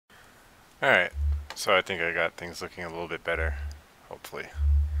Alright, so I think I got things looking a little bit better, hopefully.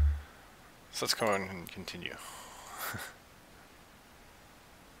 So let's go on and continue.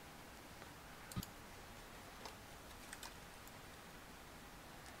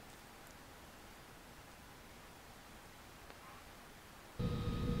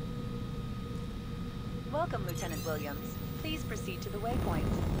 Welcome, Lieutenant Williams. Please proceed to the waypoint.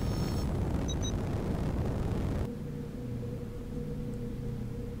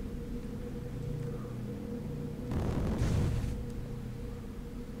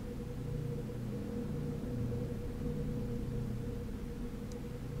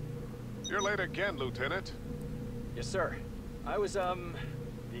 You're late again, Lieutenant. Yes, sir. I was, yeah.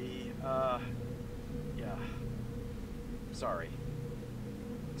 Sorry.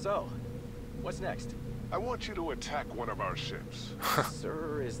 So, what's next? I want you to attack one of our ships.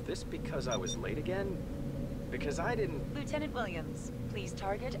 Sir, is this because I was late again? Because I didn't... Lieutenant Williams, please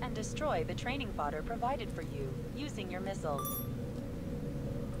target and destroy the training fodder provided for you using your missiles.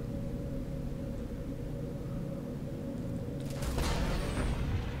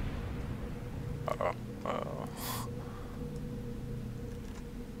 Uh-oh. Uh-oh.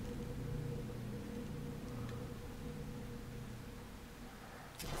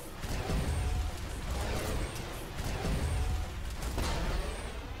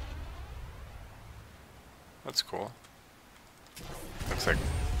 That's cool. Looks like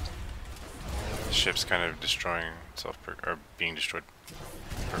the ship's kind of destroying itself, or being destroyed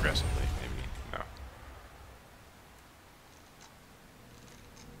progressively, maybe? No.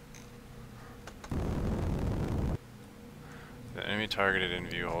 The enemy targeted in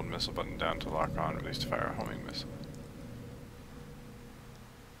view, hold missile button down to lock on, release to fire a homing missile.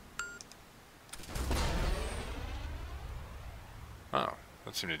 Oh,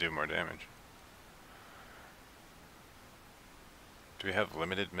 that seemed to do more damage. Do we have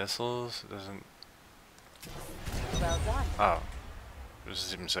limited missiles? It doesn't... Well done. Oh. This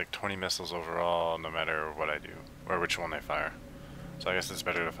seems like 20 missiles overall, no matter what I do, or which one I fire. So I guess it's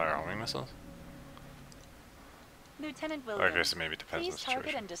better to fire homing missiles? Lieutenant Or I Williams, guess it maybe depends on please the target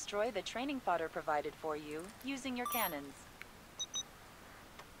situation. and destroy the training fodder provided for you using your cannons.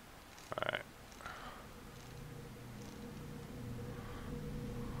 Alright.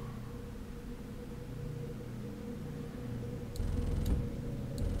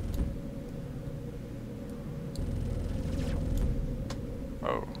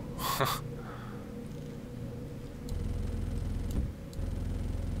 Oh.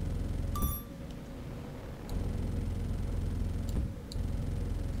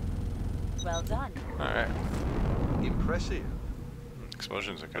 Well done. Alright. Impressive.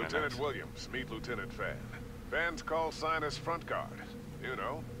 Explosions are kind of Lieutenant nice. Williams, meet Lieutenant Van. Van's call sign is Front Guard. You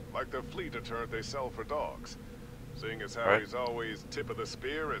know, like the flea deterrent they sell for dogs. Seeing as how Right. he's always tip of the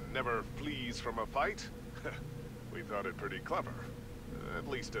spear and never flees from a fight, we thought it pretty clever. At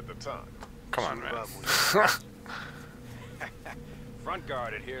least at the time. Come on, man. Front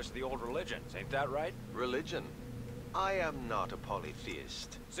Guard adheres to the old religions, ain't that right? Religion? I am not a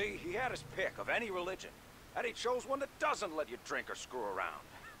polytheist. See, he had his pick of any religion, and he chose one that doesn't let you drink or screw around.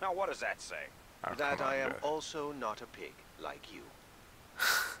 Now what does that say? Oh, That come on, I am guys. also not a pig, like you.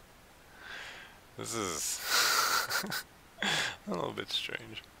 This is a little bit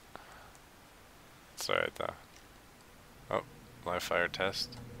strange. It's alright though. Oh, live fire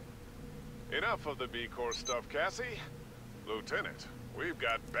test. Enough of the B-Corps stuff, Cassie. Lieutenant, we've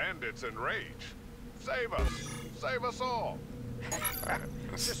got bandits in rage. Save us! Save us all! Alright,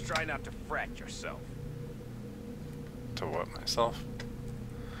 let's Just try not to fret yourself. to what myself?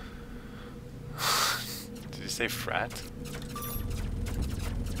 Did you say frat?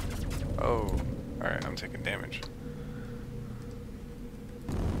 Oh, alright, I'm taking damage.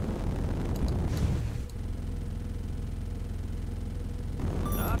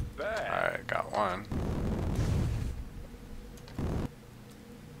 Not bad. Alright, got one.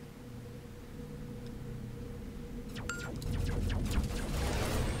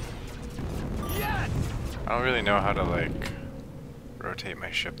 Yes! I don't really know how to, like, rotate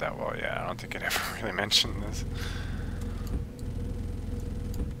my ship that well. Yeah, I don't think it ever really mentioned this.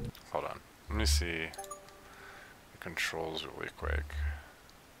 Hold on. Let me see the controls really quick.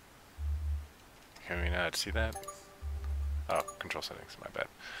 Can we not see that? Oh, control settings, my bad.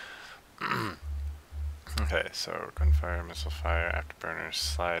 Okay, so gunfire, missile fire, afterburners,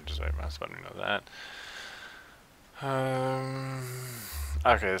 slide, just right mouse button, we know that.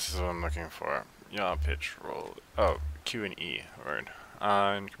 Okay, this is what I'm looking for. Yaw, pitch, roll. Oh, Q and E word.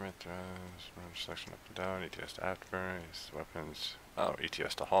 Increment selection up and down, ETS to afterburners, weapons. Oh,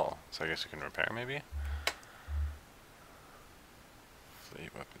 ETS to haul. So I guess you can repair maybe?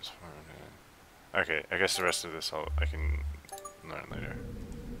 8 weapons for it. Okay, I guess the rest of this I can learn later.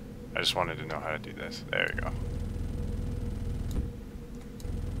 I just wanted to know how to do this. There we go.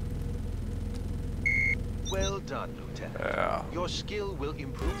 Well done, Lieutenant. Yeah. Your skill will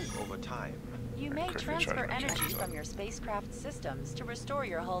improve over time. You may quickly transfer charge my energy chances up. from your spacecraft systems to restore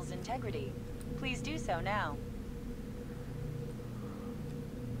your hull's integrity. Please do so now.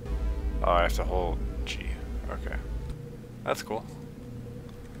 Oh, I have to hold G. Okay. That's cool.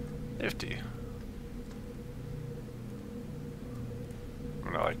 Nifty.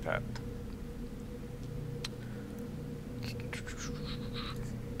 I like that.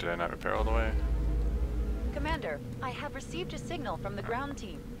 Did I not repair all the way? Commander, I have received a signal from the ground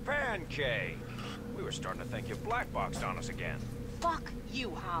team. Pancake! We were starting to think you blackboxed on us again. Fuck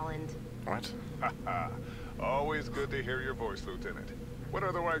you, Holland. What? Haha. Always good to hear your voice, Lieutenant. When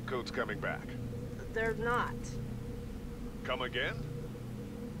are the Whitecoats coming back? They're not. Come again?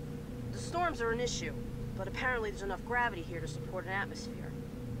 The storms are an issue, but apparently there's enough gravity here to support an atmosphere.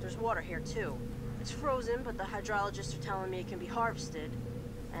 There's water here, too. It's frozen, but the hydrologists are telling me it can be harvested,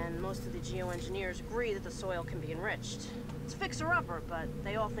 and most of the geoengineers agree that the soil can be enriched. It's fixer-upper, but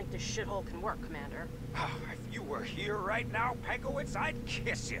they all think this shithole can work, Commander. If you were here right now, Penkowitz, I'd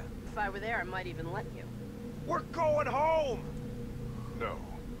kiss you. If I were there, I might even let you. We're going home! No.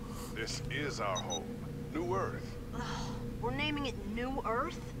 This is our home. New Earth. We're naming it New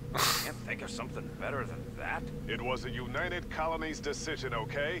Earth? Can't think of something better than that. It was a United Colonies decision,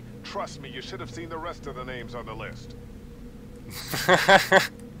 okay? Trust me, you should have seen the rest of the names on the list.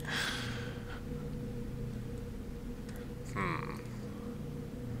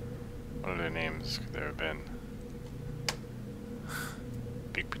 What other names could there have been?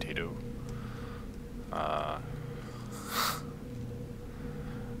 Big Potato. I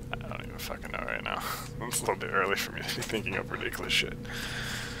don't even fucking know right now. It's a little bit early for me to be thinking up ridiculous shit.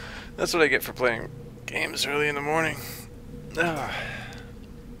 That's what I get for playing games early in the morning.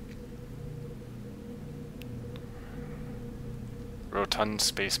 Rotund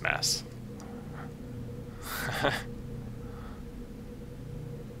space mass.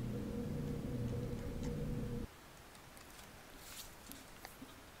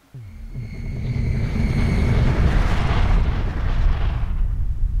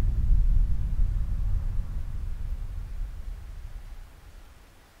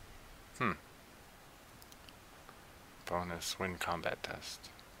 Bonus win combat test.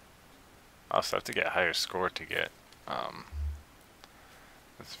 I also have to get a higher score to get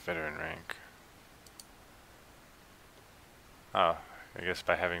this veteran rank. Oh, I guess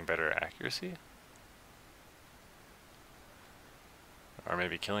by having better accuracy? Or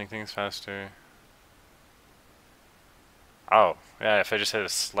maybe killing things faster. Oh, yeah, if I just had a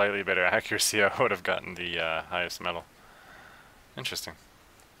slightly better accuracy, I would have gotten the highest medal. Interesting.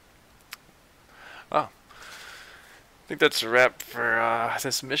 Well, I think that's a wrap for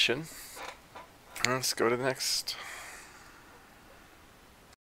this mission. Let's go to the next.